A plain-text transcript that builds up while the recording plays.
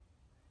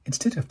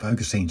Instead of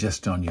focusing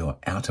just on your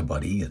outer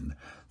body and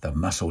the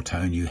muscle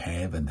tone you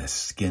have and the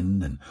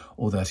skin and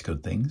all those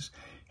good things,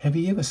 have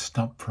you ever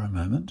stopped for a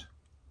moment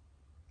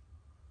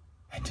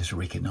and just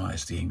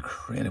recognized the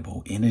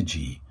incredible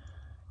energy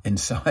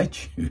inside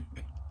you?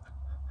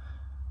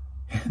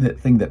 That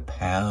thing that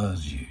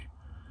powers you,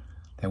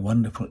 that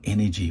wonderful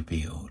energy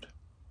field.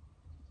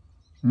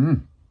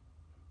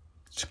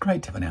 It's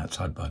great to have an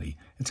outside body.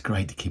 It's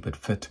great to keep it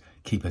fit,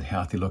 keep it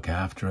healthy, look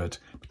after it,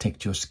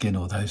 protect your skin,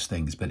 all those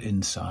things. But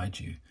inside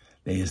you,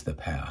 there's the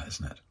power,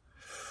 isn't it?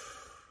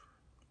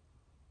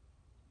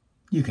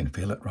 You can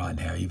feel it right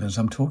now, even as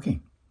I'm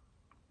talking.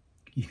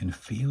 You can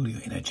feel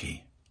your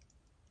energy,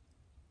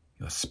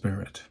 your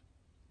spirit,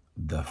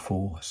 the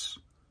force,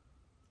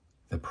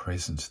 the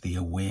presence, the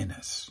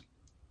awareness.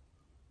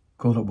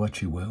 Call it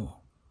what you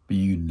will, but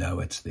you know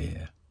it's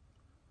there.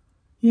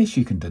 Yes,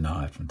 you can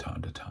deny it from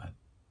time to time.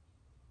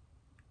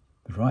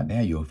 But right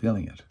now you're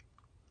feeling it.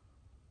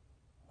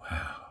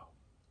 Wow.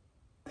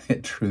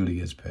 It truly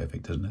is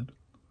perfect, isn't it?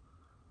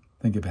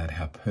 Think about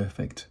how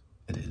perfect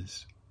it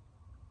is.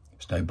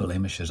 There's no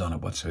blemishes on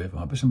it whatsoever.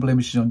 Might be some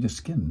blemishes on your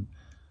skin,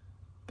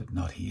 but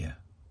not here.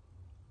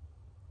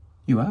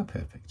 You are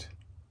perfect.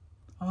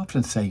 I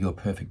often say you're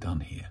perfect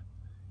on here.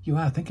 You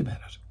are, think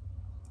about it.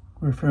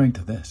 We're referring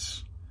to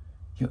this.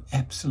 You're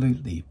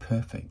absolutely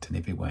perfect in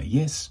every way.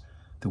 Yes,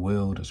 the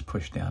world has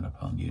pushed down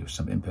upon you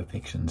some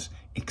imperfections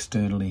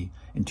externally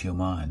into your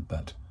mind,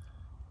 but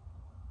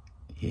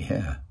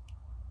yep,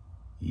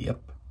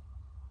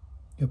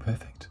 you're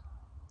perfect.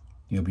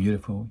 You're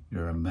beautiful,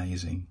 you're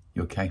amazing,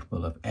 you're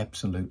capable of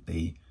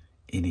absolutely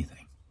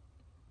anything.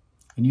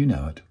 And you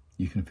know it,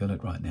 you can feel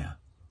it right now.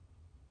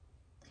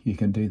 You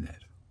can do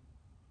that.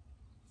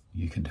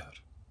 You can do it.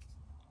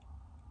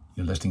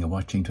 You're listening and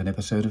watching to an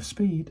episode of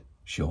Speed,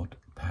 short,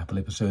 powerful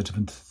episodes of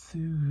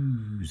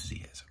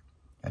enthusiasm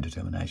and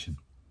determination.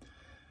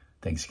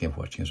 Thanks again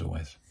for watching as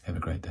always. Have a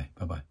great day.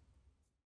 Bye-bye.